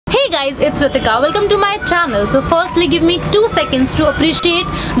guys, it's Ritika. Welcome to my channel. So firstly, give me 2 seconds to appreciate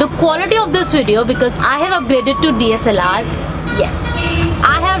the quality of this video because I have upgraded to DSLR. Yes,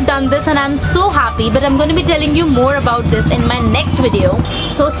 I have done this and I'm so happy, but I'm going to be telling you more about this in my next video.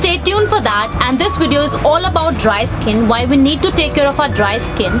 So stay tuned for that. And this video is all about dry skin, why we need to take care of our dry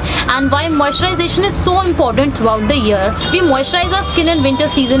skin and why moisturization is so important throughout the year. We moisturize our skin in winter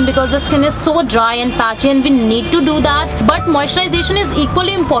season because the skin is so dry and patchy and we need to do that. But moisturization is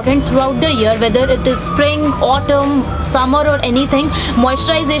equally important throughout the year, whether it is spring, autumn, summer or anything.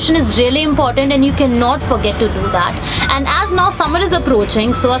 Moisturization is really important and you cannot forget to do that. And as now summer is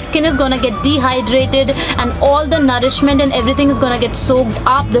approaching, so our skin is gonna get dehydrated and all the nourishment and everything is gonna get soaked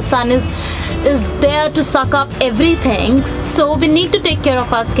up. The sun is there to suck up everything, so we need to take care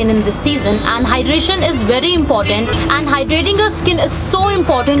of our skin in this season, and hydration is very important, and hydrating your skin is so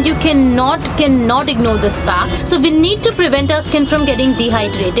important. You cannot ignore this fact. So we need to prevent our skin from getting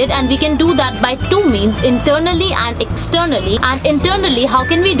dehydrated, and we can do that by 2 means, internally and externally. And internally, how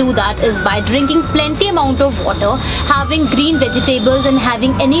can we do that is by drinking plenty amount of water, having green vegetables and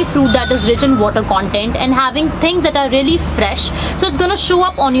having any fruit that is rich in water content, and having things that are really fresh. So it's gonna show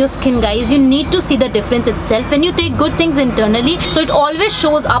up on your skin, guys. You need to see the difference itself when you take good things internally, so it always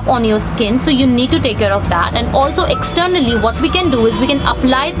shows up on your skin. So you need to take care of that. And also externally, what we can do is we can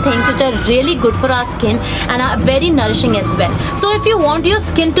apply things which are really good for our skin and are very nourishing as well. So if you want your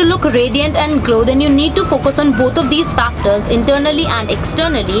skin to look radiant and glow, then you need to focus on both of these factors, internally and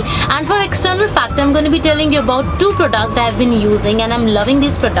externally. And for external factor, I'm going to be telling you about 2 products I have been using and I'm loving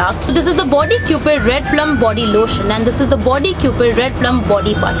these products. So this is the Body Cupid Red Plum Body Lotion and this is the Body Cupid Red Plum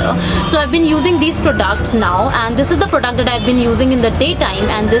Body Butter. So I've been using these products now, and this is the product that I've been using in the daytime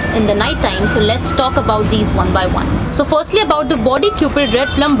and this in the night time. So let's talk about these one by one. So firstly, about the Body Cupid Red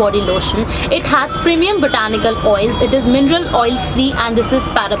Plum Body Lotion. It has premium botanical oils, it is mineral oil free, and this is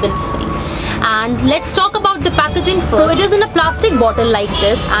paraben free. And let's talk about the packaging first. So it is in a plastic bottle like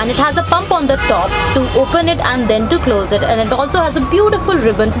this, and it has a pump on the top to open it and then to close it, and it also has a beautiful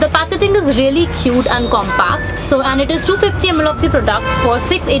ribbon. The packaging is really cute and compact. So, and it is 250 ml of the product for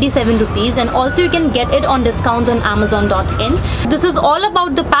 687 rupees, and also you can get it on discounts on Amazon.in. This is all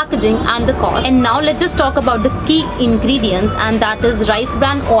about the packaging and the cost. And now let's just talk about the key ingredients, and that is rice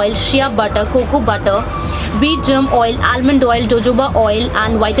bran oil, shea butter, cocoa butter, beet germ oil, almond oil, jojoba oil,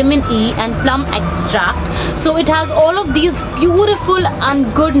 and vitamin E and plum extract. So it has all of these beautiful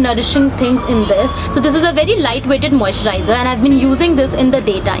and good nourishing things in this. So this is a very lightweighted moisturizer, and I've been using this in the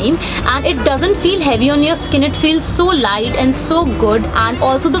daytime, and it doesn't feel heavy on your skin. It feels so light and so good, and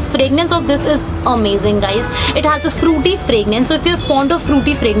also the fragrance of this is amazing, guys. It has a fruity fragrance, so if you're fond of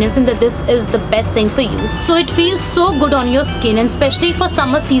fruity fragrance, then this is the best thing for you. So it feels so good on your skin, and especially for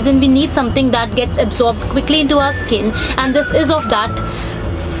summer season, we need something that gets absorbed quickly into our skin, and this is of that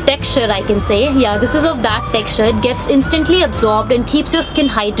texture, I can say. Yeah, this is of that texture. It gets instantly absorbed and keeps your skin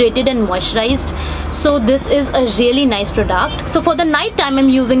hydrated and moisturized. So this is a really nice product. So for the night time, I'm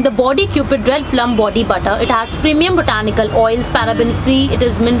using the Body Cupid Red Plum Body Butter. It has premium botanical oils, paraben free, it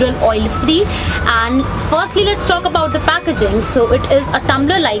is mineral oil free. And firstly, let's talk about the packaging. So it is a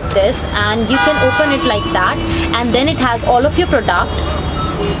tumbler like this, and you can open it like that, and then it has all of your product,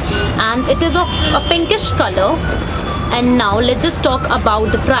 and it is of a pinkish color. And now let's just talk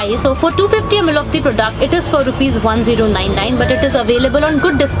about the price. So for 250 ml of the product, it is for rupees 1099, but it is available on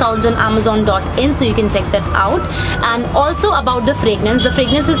good discounts on Amazon.in, so you can check that out. And also about the fragrance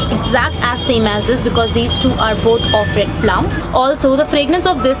is exact as same as this because these two are both of red plum. Also the fragrance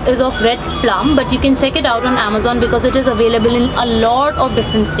of this is of red plum, but you can check it out on Amazon because it is available in a lot of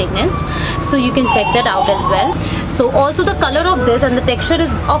different fragrance, so you can check that out as well. So also the color of this and the texture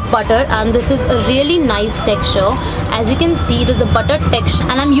is of butter, and this is a really nice texture. As you can see, it is a butter texture,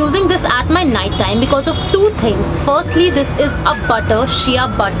 and I'm using this at my night time because of 2 things. Firstly, this is a butter, shea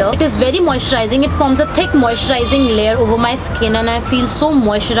butter. It is very moisturizing. It forms a thick moisturizing layer over my skin, and I feel so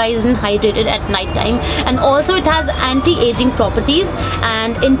moisturized and hydrated at night time. And also it has anti-aging properties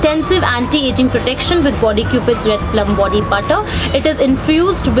and intensive anti-aging protection with Body Cupid's Red Plum Body Butter. It is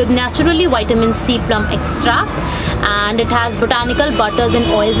infused with naturally vitamin C plum extract, and it has botanical butters and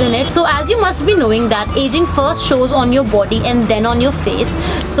oils in it. So as you must be knowing that aging first shows on your body and then on your face.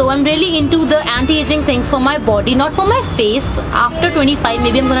 So I'm really into the anti-aging things for my body, not for my face. After 25,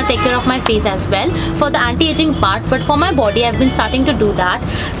 maybe I'm gonna take care of my face as well for the anti-aging part, but for my body, I've been starting to do that.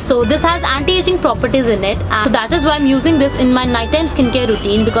 So this has anti-aging properties in it, and so that is why I'm using this in my nighttime skincare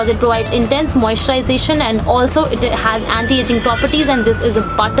routine because it provides intense moisturization and also it has anti-aging properties. And this is a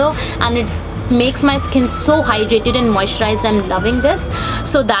butter, and it makes my skin so hydrated and moisturized. I'm loving this.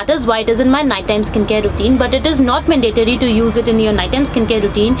 So that is why it is in my nighttime skincare routine, but it is not mandatory to use it in your nighttime skincare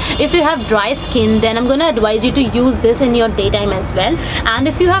routine. If you have dry skin, then I'm gonna advise you to use this in your daytime as well. And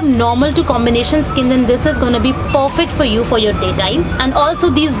if you have normal to combination skin, then this is gonna be perfect for you for your daytime. And also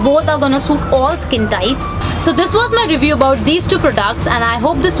these both are gonna suit all skin types. So this was my review about these two products, and I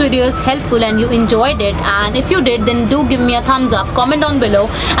hope this video is helpful and you enjoyed it. And if you did, then do give me a thumbs up, comment down below,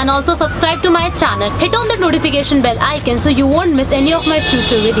 and also subscribe to my channel. Hit on the notification bell icon so you won't miss any of my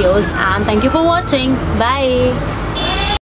future videos. And thank you for watching. Bye.